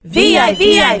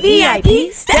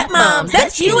VIP, stepmoms,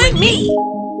 that's you and me.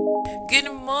 Good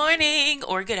morning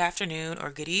or good afternoon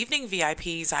or good evening,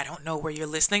 VIPs. I don't know where you're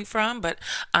listening from, but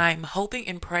I'm hoping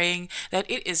and praying that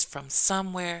it is from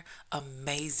somewhere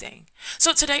amazing.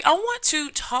 So today I want to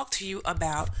talk to you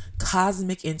about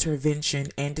cosmic intervention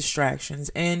and distractions.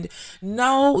 And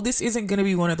no, this isn't going to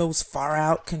be one of those far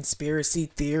out conspiracy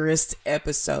theorist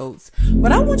episodes,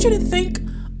 but I want you to think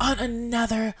on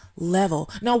another level.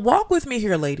 Now walk with me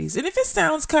here, ladies. And if it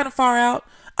sounds kind of far out,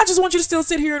 I just want you to still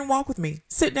sit here and walk with me.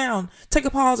 Sit down, take a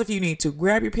pause if you need to,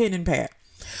 grab your pen and pad.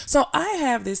 So I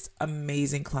have this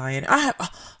amazing client.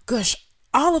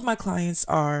 All of my clients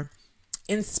are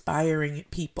inspiring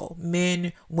people,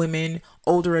 men, women,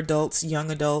 older adults,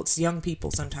 young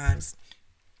people sometimes.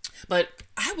 But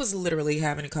I was literally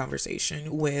having a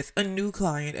conversation with a new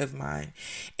client of mine,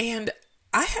 and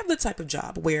I have the type of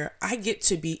job where I get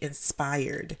to be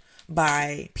inspired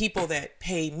by people that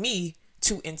pay me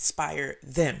to inspire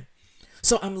them.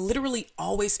 So I'm literally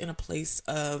always in a place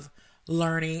of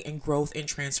learning and growth and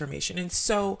transformation. And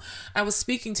so I was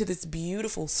speaking to this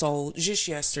beautiful soul just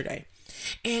yesterday,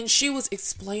 and she was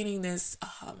explaining this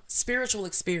spiritual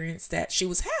experience that she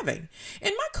was having.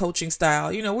 In my coaching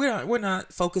style, we're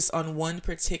not focused on one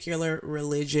particular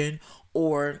religion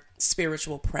or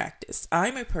spiritual practice.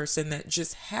 I'm a person that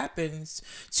just happens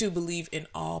to believe in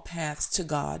all paths to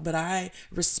God, but I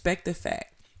respect the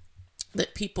fact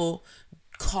that people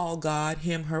call God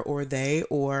him, her, or they,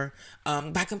 or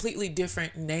by completely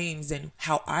different names than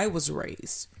how I was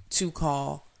raised to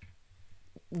call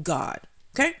God.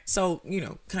 Okay, so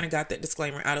kind of got that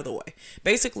disclaimer out of the way.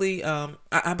 Basically,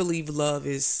 I believe love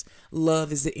is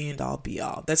the end all be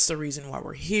all. That's the reason why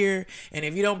we're here. And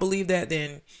if you don't believe that,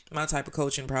 then my type of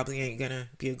coaching probably ain't gonna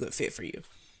be a good fit for you.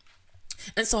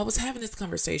 And so I was having this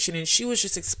conversation, and she was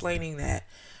just explaining that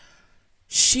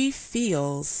she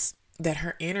feels that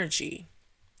her energy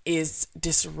is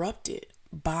disrupted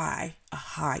by a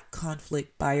high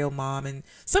conflict bio mom and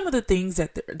some of the things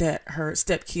that her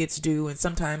stepkids do, and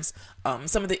sometimes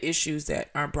some of the issues that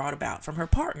are brought about from her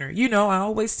partner. I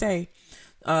always say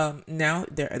now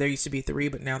there used to be 3,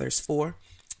 but now there's 4.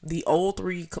 The old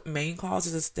 3 main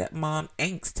causes of stepmom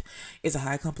angst is a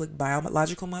high conflict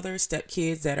biological mother,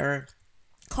 stepkids that are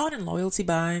caught in loyalty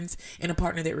binds, and a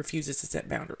partner that refuses to set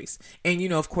boundaries. And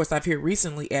of course, I've here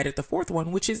recently added the 4th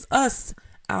one, which is us,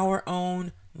 our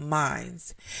own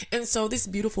minds. And so this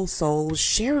beautiful soul was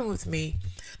sharing with me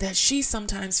that she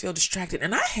sometimes feel distracted.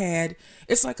 And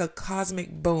it's like a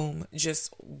cosmic boom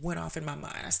just went off in my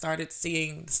mind. I started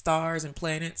seeing the stars and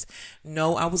planets.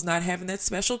 No, I was not having that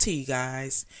special tea,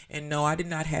 guys. And no, I did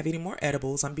not have any more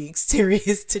edibles. I'm being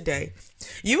serious today.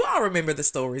 You all remember the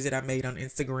stories that I made on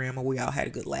Instagram, and we all had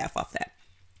a good laugh off that.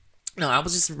 No, I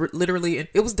was just literally,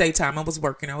 it was daytime. I was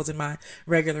working. I was in my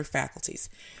regular faculties.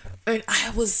 And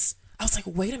I was like,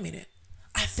 wait a minute.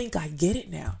 I think I get it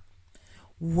now.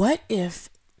 What if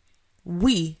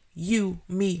we, you,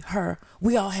 me, her,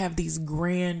 we all have these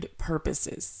grand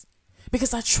purposes?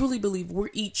 Because I truly believe we're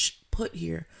each put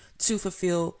here to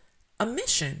fulfill a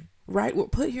mission, right? We're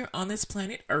put here on this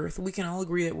planet Earth. We can all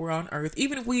agree that we're on Earth,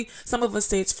 even if some of us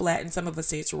say it's flat and some of us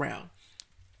say it's round.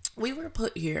 We were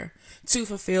put here to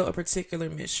fulfill a particular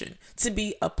mission, to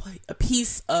be a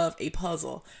piece of a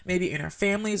puzzle, maybe in our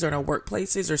families or in our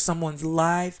workplaces or someone's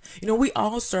life. We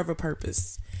all serve a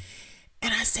purpose.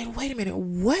 And I said, wait a minute,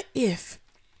 what if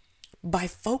by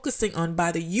focusing on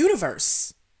by the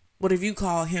universe, what if you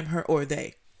call him, her, or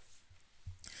they,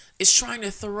 is trying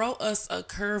to throw us a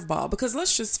curveball? Because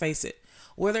let's just face it,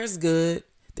 where there's good,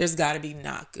 there's got to be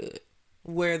not good.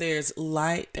 Where there's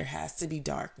light, there has to be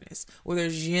darkness. Where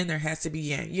there's yin, there has to be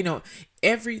yang.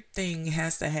 Everything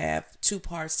has to have 2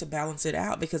 parts to balance it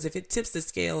out, because if it tips the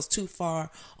scales too far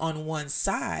on one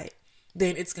side,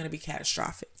 then it's going to be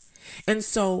catastrophic. And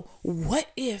so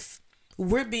what if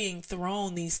we're being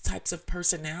thrown these types of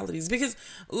personalities? Because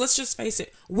let's just face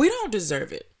it, we don't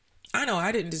deserve it. I know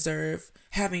I didn't deserve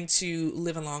having to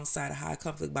live alongside a high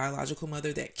conflict biological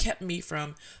mother that kept me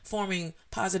from forming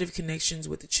positive connections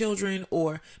with the children,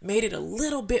 or made it a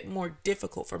little bit more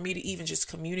difficult for me to even just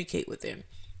communicate with them,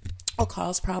 or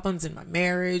cause problems in my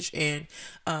marriage and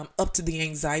up to the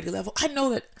anxiety level. I know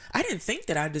that I didn't think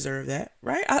that I deserved that,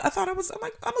 right? I thought I'm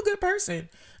a good person.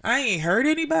 I ain't hurt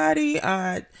anybody.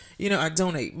 I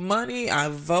donate money. I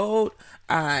vote.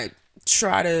 I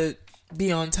try to be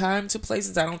on time to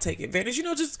places. I don't take advantage.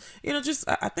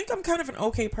 I think I'm kind of an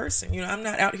okay person. I'm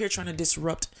not out here trying to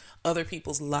disrupt other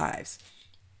people's lives.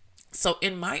 So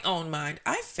in my own mind,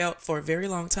 I felt for a very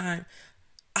long time,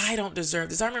 I don't deserve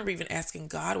this. I remember even asking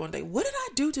God one day, what did I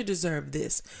do to deserve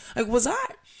this? Like, was I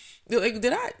Like,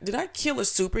 did I kill a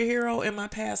superhero in my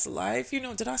past life?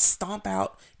 Did I stomp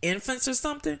out infants or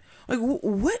something? Like,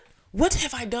 what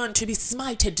have I done to be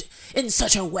smited in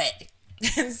such a way?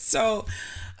 And so,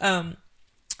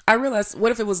 I realized,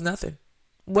 what if it was nothing?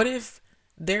 What if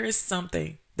there is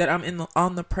something that I'm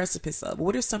on the precipice of?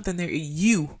 What if something there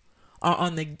you are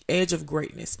on the edge of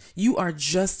greatness? You are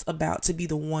just about to be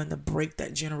the one to break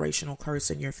that generational curse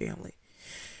in your family.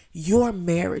 Your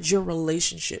marriage, your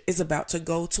relationship is about to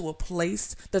go to a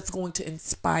place that's going to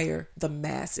inspire the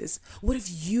masses. What if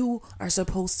you are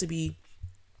supposed to be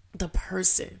the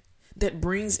person that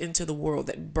brings into the world,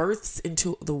 that births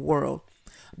into the world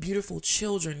beautiful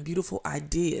children, beautiful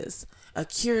ideas, a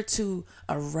cure to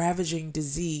a ravaging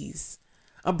disease,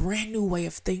 a brand new way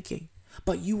of thinking?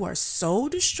 But you are so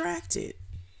distracted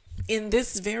in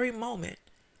this very moment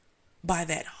by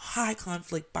that high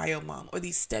conflict bio mom or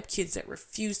these stepkids that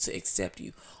refuse to accept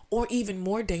you, or even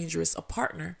more dangerous, a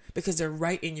partner because they're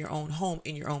right in your own home,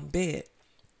 in your own bed,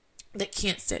 that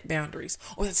can't set boundaries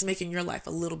or that's making your life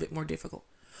a little bit more difficult.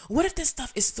 What if this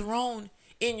stuff is thrown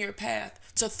in your path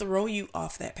to throw you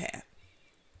off that path?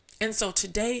 And so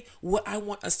today, what I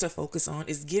want us to focus on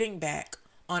is getting back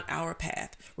on our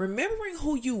path, remembering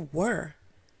who you were.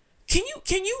 Can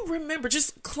you remember?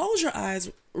 Just close your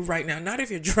eyes right now. Not if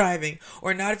you're driving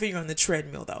or not if you're on the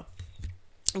treadmill though.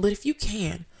 But if you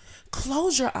can,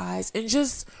 close your eyes and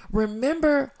just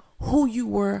remember who you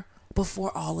were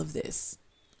before all of this.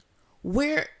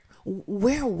 Where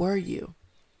were you?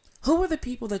 Who were the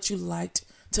people that you liked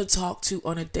to talk to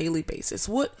on a daily basis?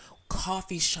 What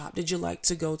coffee shop did you like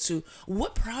to go to?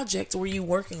 What projects were you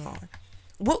working on?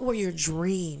 What were your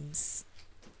dreams?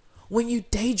 When you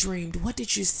daydreamed, what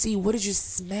did you see? What did you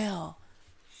smell?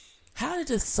 How did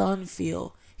the sun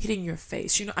feel hitting your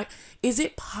face? Is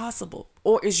it possible,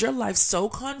 or is your life so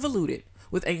convoluted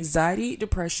with anxiety,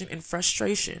 depression, and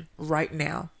frustration right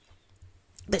now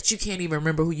that you can't even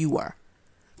remember who you are?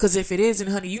 Because if it isn't,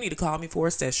 honey, you need to call me for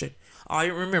a session. All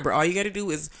you got to do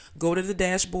is go to the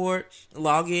dashboard,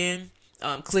 log in,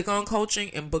 click on coaching,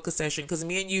 and book a session. Because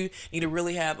me and you need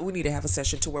to have a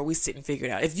session to where we sit and figure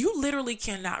it out. If you literally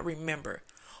cannot remember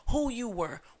who you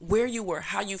were, where you were,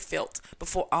 how you felt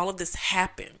before all of this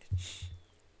happened,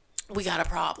 we got a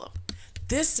problem.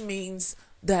 This means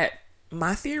that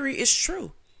my theory is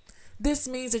true. This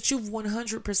means that you've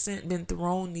 100% been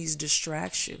thrown these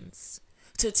distractions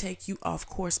to take you off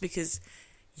course because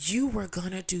you were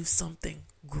gonna do something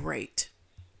great.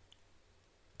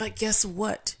 But guess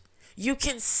what? You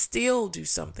can still do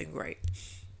something great.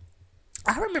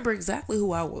 I remember exactly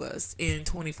who I was in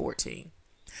 2014.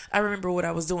 I remember what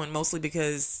I was doing, mostly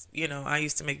because, I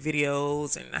used to make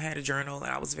videos and I had a journal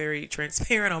and I was very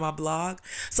transparent on my blog.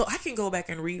 So I can go back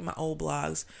and read my old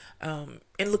blogs and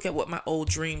look at what my old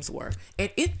dreams were.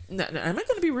 And I'm not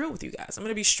going to be real with you guys. I'm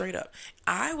going to be straight up.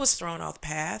 I was thrown off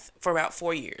path for about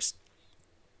 4 years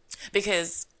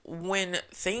because when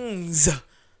things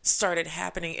started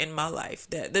happening in my life,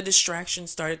 that the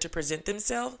distractions started to present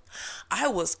themselves, I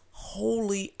was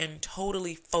wholly and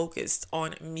totally focused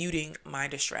on muting my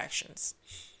distractions.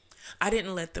 I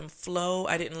didn't let them flow.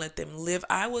 I didn't let them live.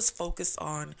 I was focused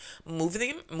on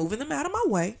moving them out of my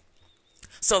way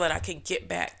so that I could get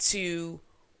back to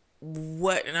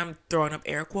what, and I'm throwing up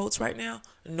air quotes right now,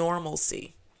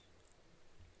 normalcy.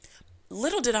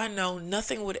 Little did I know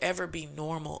nothing would ever be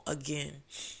normal again,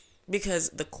 because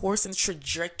the course and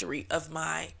trajectory of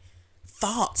my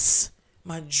thoughts,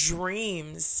 my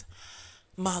dreams,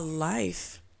 my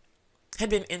life had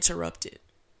been interrupted.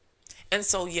 And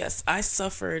so, yes, I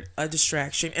suffered a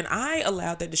distraction, and I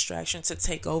allowed that distraction to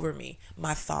take over me,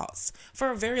 my thoughts,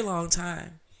 for a very long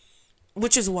time,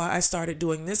 which is why I started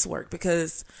doing this work,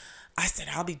 because I said,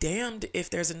 I'll be damned if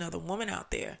there's another woman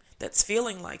out there that's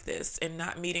feeling like this and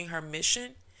not meeting her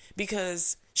mission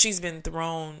because she's been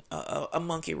thrown a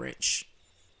monkey wrench,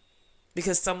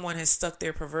 because someone has stuck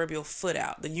their proverbial foot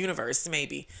out. The universe,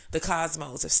 maybe the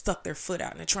cosmos, have stuck their foot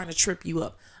out and they're trying to trip you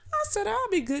up. I said, I'll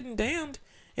be good and damned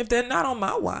if they're not on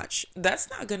my watch. That's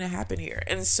not going to happen here.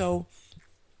 And so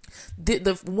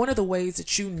one of the ways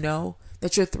that you know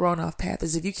that you're thrown off path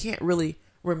is if you can't really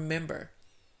remember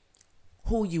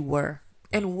who you were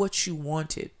and what you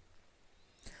wanted.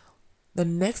 The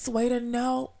next way to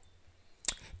know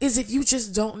is if you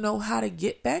just don't know how to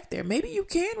get back there. Maybe you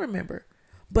can remember,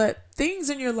 but things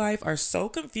in your life are so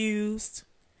confused.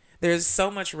 There's so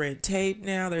much red tape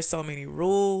now. There's so many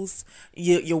rules.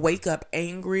 You wake up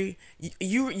angry.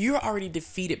 You're already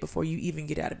defeated before you even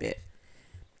get out of bed.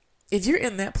 If you're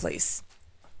in that place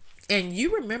and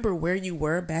you remember where you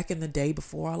were back in the day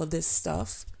before all of this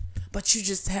stuff, but you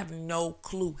just have no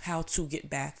clue how to get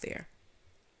back there,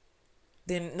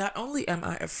 then not only am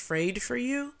I afraid for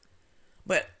you,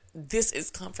 but this is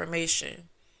confirmation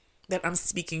that I'm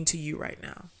speaking to you right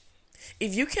now.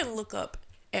 If you can look up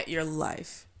at your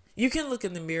life, you can look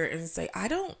in the mirror and say, I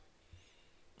don't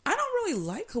really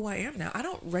like who I am now. I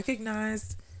don't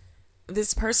recognize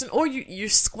this person. Or you're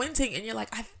squinting and you're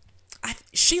like,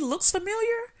 she looks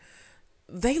familiar.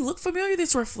 They look familiar,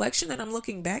 this reflection that I'm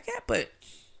looking back at, but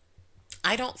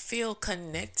I don't feel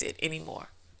connected anymore.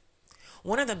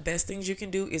 One of the best things you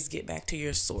can do is get back to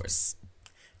your source.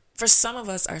 For some of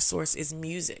us, our source is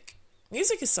music.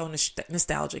 Music is so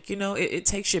nostalgic. It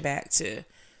takes you back to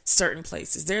certain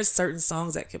places. There's certain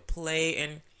songs that could play,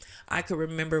 and I could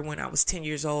remember when I was 10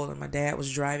 years old and my dad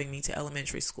was driving me to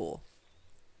elementary school.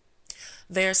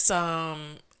 There's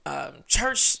some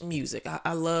church music.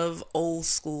 I love old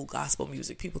school gospel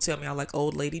music. People tell me I like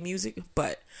old lady music,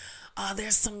 but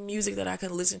there's some music that I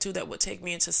can listen to that would take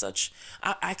me into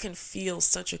I can feel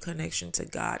such a connection to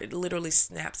God. It literally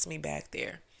snaps me back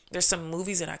there. There's some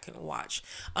movies that I can watch.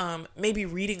 Maybe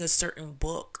reading a certain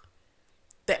book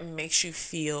that makes you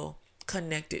feel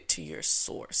connected to your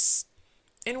source.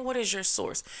 And what is your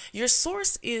source? Your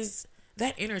source is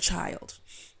that inner child.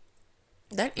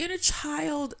 That inner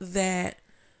child that,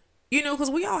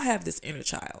 because we all have this inner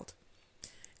child.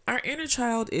 Our inner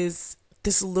child is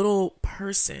this little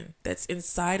person that's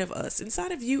inside of us,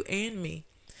 inside of you and me.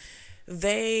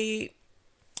 They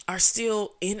are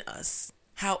still in us.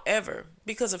 However,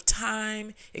 because of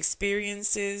time,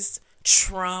 experiences,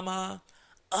 trauma,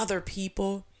 other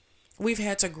people, we've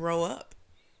had to grow up.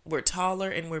 We're taller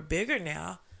and we're bigger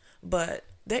now, but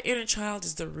that inner child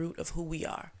is the root of who we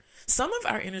are. Some of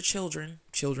our inner child,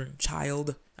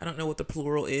 I don't know what the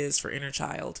plural is for inner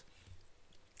child,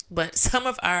 but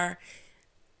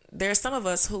there's some of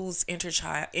us whose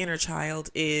inner child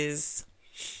is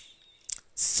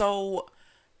so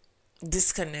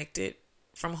disconnected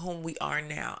from whom we are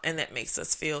now, and that makes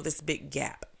us feel this big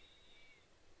gap.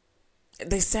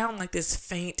 They sound like this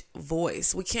faint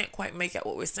voice. We can't quite make out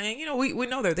what we're saying. We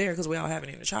know they're there because we all have an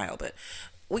inner child, but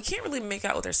we can't really make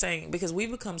out what they're saying because we've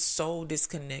become so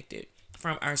disconnected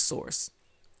from our source.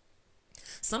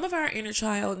 Some of our inner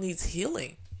child needs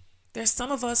healing. There's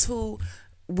some of us who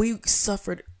we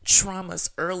suffered traumas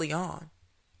early on.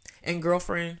 And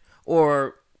girlfriend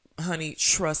or honey,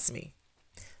 trust me.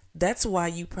 That's why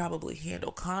you probably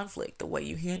handle conflict the way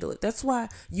you handle it. That's why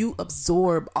you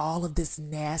absorb all of this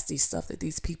nasty stuff that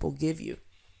these people give you.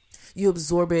 You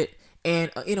absorb it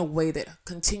and in a way that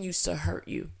continues to hurt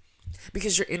you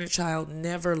because your inner child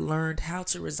never learned how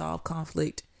to resolve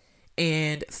conflict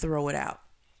and throw it out.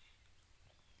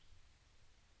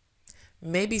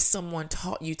 Maybe someone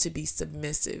taught you to be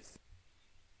submissive.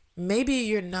 Maybe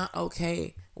you're not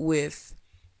okay with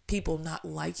people not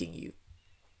liking you.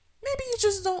 Maybe you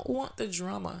just don't want the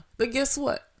drama. But guess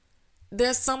what?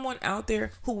 There's someone out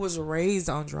there who was raised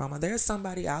on drama. There's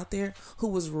somebody out there who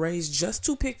was raised just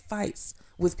to pick fights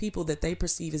with people that they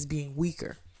perceive as being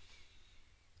weaker.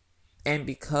 And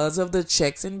because of the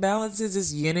checks and balances,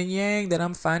 this yin and yang that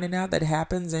I'm finding out that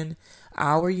happens in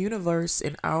our universe,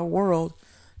 in our world,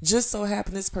 just so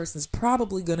happen this person's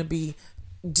probably going to be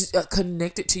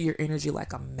connected to your energy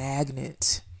like a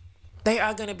magnet. They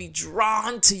are going to be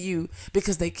drawn to you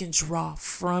because they can draw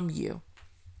from you.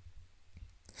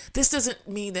 This doesn't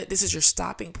mean that this is your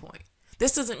stopping point.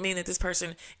 This doesn't mean that this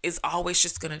person is always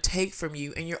just going to take from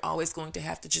you and you're always going to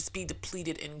have to just be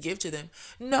depleted and give to them.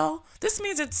 No, this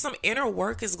means that some inner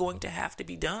work is going to have to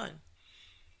be done.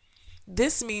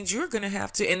 This means you're going to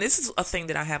have to, and this is a thing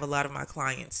that I have a lot of my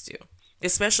clients do,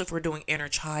 especially if we're doing inner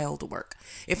child work.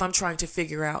 If I'm trying to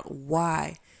figure out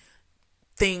why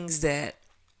things that,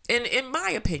 and in my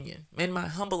opinion, in my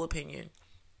humble opinion,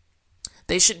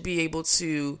 they should be able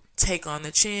to take on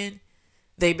the chin.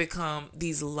 They become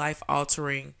these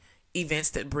life-altering events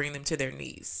that bring them to their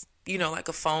knees. Like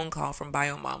a phone call from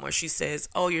BioMom where she says,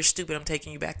 "Oh, you're stupid. I'm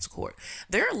taking you back to court."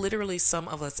 There are literally some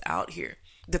of us out here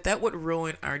that would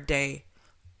ruin our day.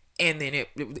 And then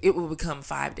it will become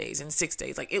 5 days and 6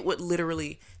 days. Like it would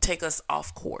literally take us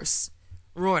off course,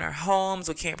 ruin our homes.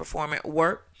 We can't perform at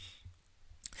work.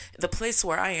 The place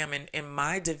where I am in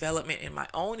my development, in my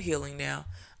own healing now,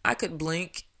 I could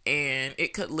blink and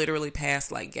it could literally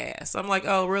pass like gas. I'm like,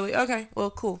 oh, really? Okay,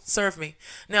 well, cool. Serve me.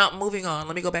 Now, moving on.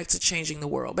 Let me go back to changing the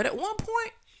world. But at one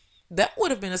point, that would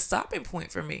have been a stopping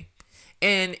point for me.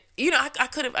 And, I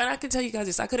could have, and I can tell you guys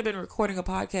this, I could have been recording a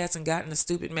podcast and gotten a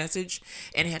stupid message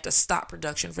and had to stop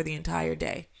production for the entire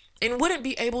day and wouldn't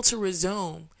be able to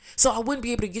resume. So I wouldn't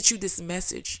be able to get you this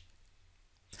message.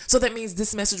 So that means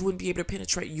this message wouldn't be able to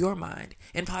penetrate your mind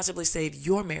and possibly save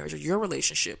your marriage or your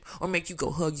relationship, or make you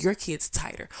go hug your kids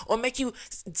tighter, or make you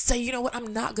say, you know what,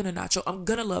 I'm not going to nacho. I'm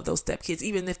going to love those stepkids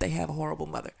even if they have a horrible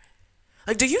mother.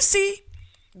 Like, do you see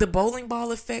the bowling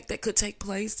ball effect that could take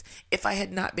place if I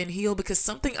had not been healed? Because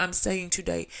something I'm saying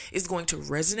today is going to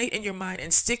resonate in your mind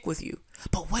and stick with you.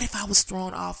 But what if I was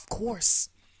thrown off course?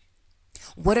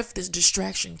 What if this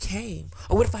distraction came?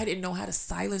 Or what if I didn't know how to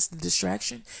silence the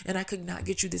distraction and I could not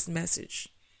get you this message?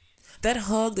 That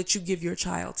hug that you give your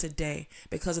child today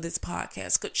because of this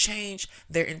podcast could change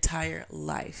their entire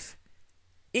life.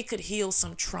 It could heal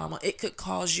some trauma. It could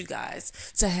cause you guys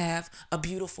to have a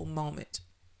beautiful moment.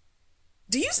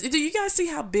 Do you guys see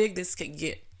how big this could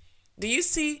get? Do you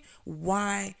see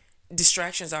why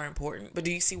distractions are important? But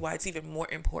do you see why it's even more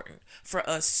important for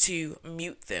us to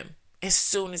mute them as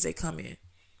soon as they come in?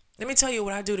 Let me tell you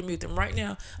what I do to mute them right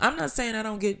now. I'm not saying I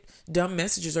don't get dumb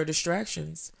messages or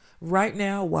distractions. Right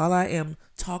now, while I am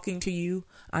talking to you,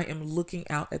 I am looking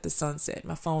out at the sunset.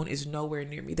 My phone is nowhere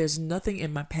near me. There's nothing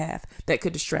in my path that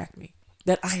could distract me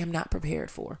that I am not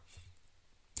prepared for.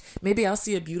 Maybe I'll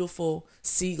see a beautiful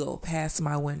seagull pass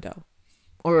my window.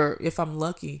 Or if I'm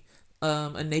lucky,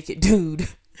 a naked dude,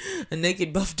 a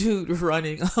naked buff dude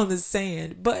running on the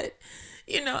sand. But,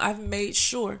 I've made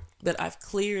sure that I've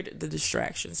cleared the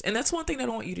distractions. And that's one thing that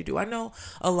I want you to do. I know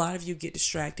a lot of you get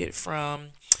distracted from,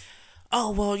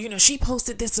 oh, well, she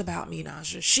posted this about me,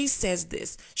 Naja. She says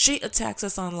this. She attacks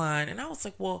us online. And I was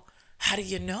like, well, how do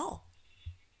you know?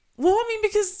 Well, I mean,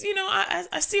 because,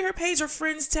 I see her page, her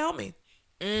friends tell me.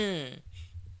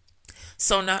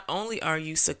 So not only are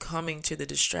you succumbing to the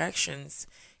distractions,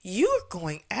 you are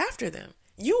going after them.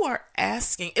 You are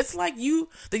asking. It's like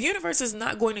the universe is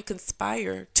not going to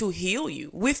conspire to heal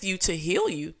you, with you to heal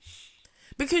you,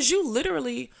 because you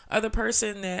literally are the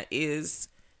person that is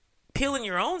peeling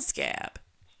your own scab.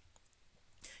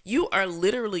 You are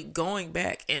literally going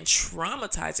back and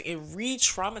traumatizing and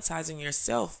re-traumatizing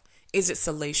yourself. Is it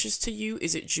salacious to you?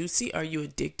 Is it juicy? Are you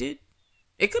addicted?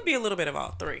 It could be a little bit of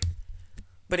all three.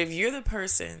 But if you're the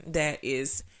person that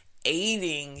is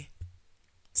aiding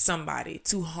somebody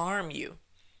to harm you,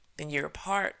 then you're a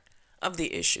part of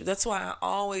the issue. That's why I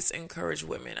always encourage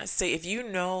women. I say, if you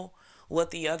know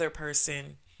what the other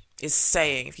person is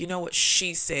saying, if you know what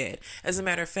she said. As a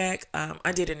matter of fact,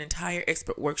 I did an entire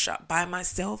expert workshop by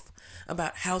myself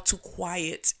about how to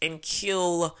quiet and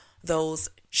kill those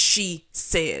she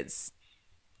says.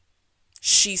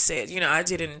 She said, I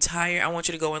did I want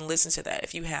you to go and listen to that.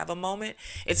 If you have a moment,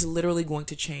 it's literally going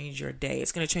to change your day.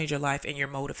 It's going to change your life and your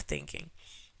mode of thinking.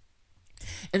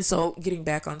 And so getting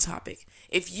back on topic,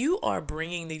 if you are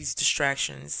bringing these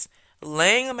distractions,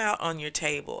 laying them out on your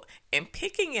table and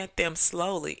picking at them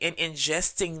slowly and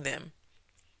ingesting them,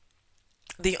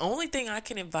 the only thing I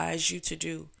can advise you to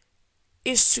do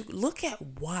is to look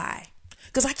at why.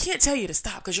 Because I can't tell you to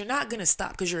stop, because you're not going to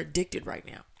stop because you're addicted right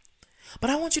now. But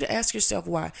I want you to ask yourself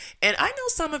why. And I know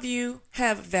some of you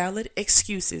have valid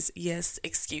excuses. Yes,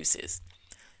 excuses.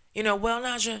 Well,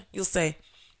 Naja, you'll say,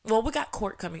 well, we got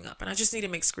court coming up and I just need to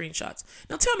make screenshots.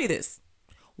 Now tell me this.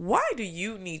 Why do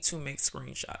you need to make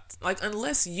screenshots? Like,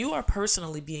 unless you are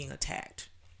personally being attacked.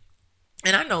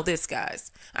 And I know this,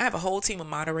 guys. I have a whole team of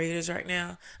moderators right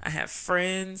now. I have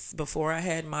friends before I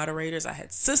had moderators. I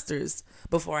had sisters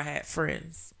before I had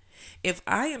friends. If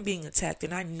I am being attacked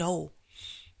and I know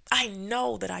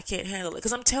that I can't handle it,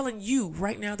 because I'm telling you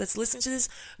right now that's listening to this,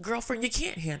 girlfriend, you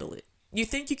can't handle it. You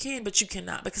think you can, but you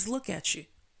cannot, because look at you.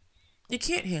 You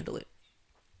can't handle it.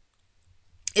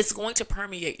 It's going to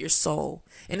permeate your soul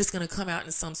and it's going to come out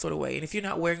in some sort of way. And if you're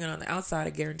not wearing it on the outside, I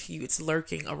guarantee you it's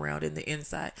lurking around in the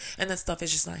inside. And that stuff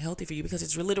is just not healthy for you because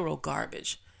it's literal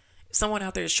garbage. If someone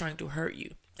out there is trying to hurt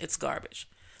you, it's garbage.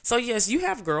 So yes, you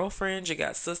have girlfriends, you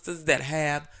got sisters that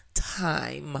have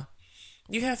time.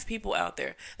 You have people out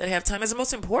there that have time. As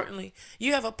most importantly,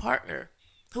 you have a partner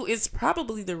who is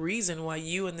probably the reason why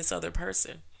you and this other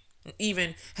person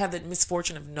even have the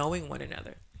misfortune of knowing one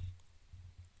another.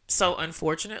 So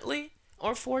unfortunately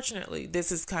or fortunately,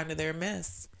 this is kind of their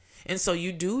mess. And so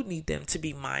you do need them to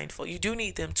be mindful. You do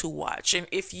need them to watch. And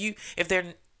if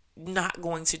they're not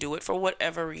going to do it for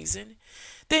whatever reason,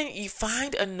 then you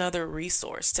find another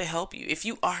resource to help you. If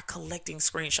you are collecting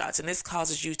screenshots and this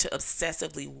causes you to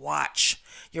obsessively watch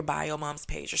your bio mom's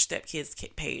page or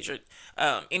stepkids page or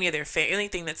any of their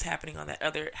anything that's happening on that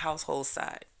other household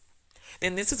side,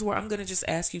 then this is where I'm going to just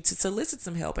ask you to solicit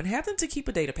some help and have them to keep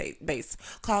a database.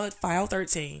 Call it File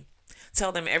 13.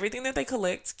 Tell them everything that they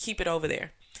collect, keep it over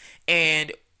there.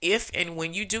 And if and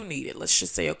when you do need it, let's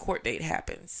just say a court date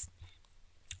happens,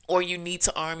 or you need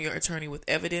to arm your attorney with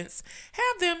evidence,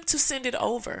 have them to send it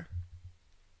over.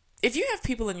 If you have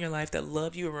people in your life that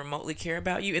love you and remotely care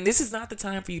about you, and this is not the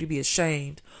time for you to be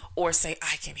ashamed or say,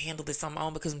 I can handle this on my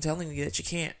own, because I'm telling you that you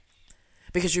can't.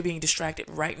 Because you're being distracted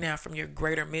right now from your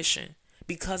greater mission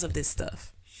because of this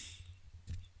stuff.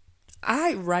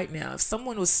 Right now, if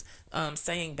someone was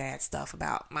saying bad stuff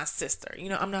about my sister,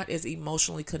 I'm not as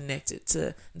emotionally connected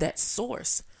to that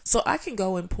source. So I can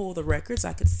go and pull the records.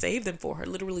 I could save them for her.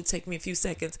 Literally take me a few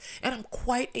seconds. And I'm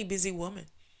quite a busy woman.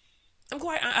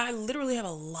 I literally have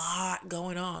a lot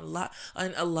going on.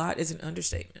 A lot is an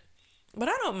understatement. But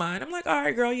I don't mind. I'm like, all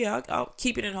right, girl, yeah, I'll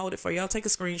keep it and hold it for you. I'll take a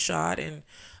screenshot and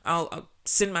I'll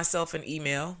send myself an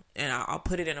email and I'll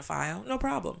put it in a file. No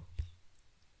problem.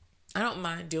 I don't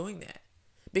mind doing that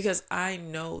because I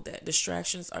know that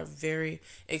distractions are very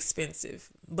expensive.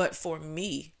 But for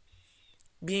me,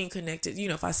 being connected,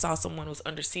 if I saw someone was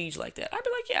under siege like that, I'd be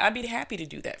like, yeah, I'd be happy to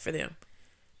do that for them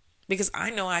because I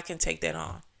know I can take that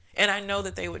on. And I know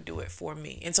that they would do it for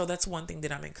me. And so that's one thing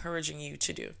that I'm encouraging you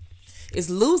to do is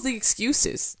lose the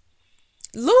excuses.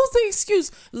 Lose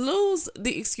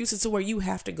the excuses to where you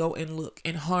have to go and look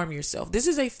and harm yourself. This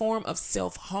is a form of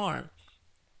self-harm.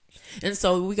 And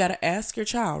so we got to ask your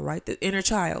child, right? The inner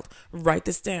child, write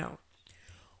this down.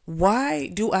 Why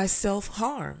do I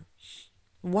self-harm?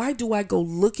 Why do I go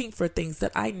looking for things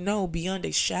that I know beyond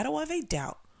a shadow of a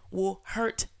doubt will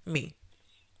hurt me?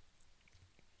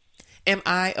 Am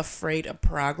I afraid of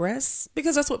progress?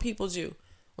 Because that's what people do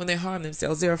when they harm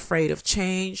themselves. They're afraid of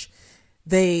change.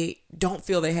 They don't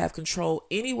feel they have control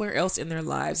anywhere else in their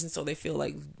lives. And so they feel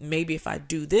like maybe if I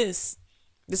do this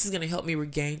is going to help me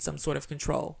regain some sort of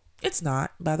control. It's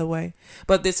not, by the way.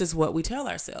 But this is what we tell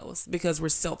ourselves because we're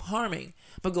self-harming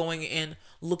by going and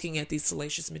looking at these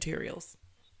salacious materials.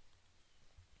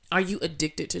 Are you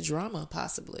addicted to drama,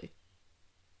 possibly?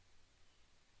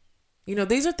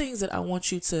 These are things that I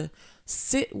want you to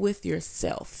sit with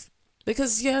yourself.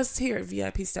 Because yes, here at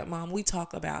VIP Stepmom, we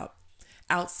talk about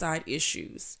outside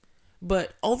issues.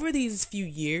 But over these few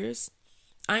years,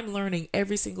 I'm learning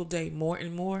every single day more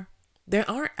and more. There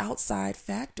aren't outside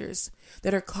factors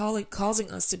that are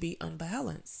causing us to be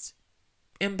imbalanced.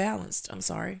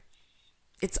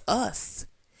 It's us.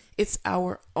 It's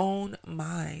our own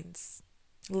minds.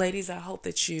 Ladies, I hope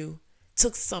that you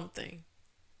took something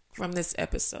from this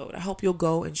episode. I hope you'll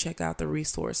go and check out the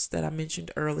resource that I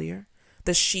mentioned earlier,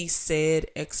 the She Said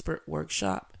Expert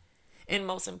Workshop. And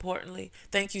most importantly,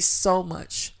 thank you so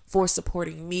much for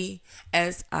supporting me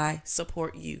as I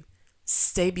support you.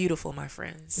 Stay beautiful, my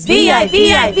friends. VIP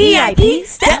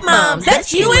Stepmoms,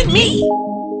 that's you and me.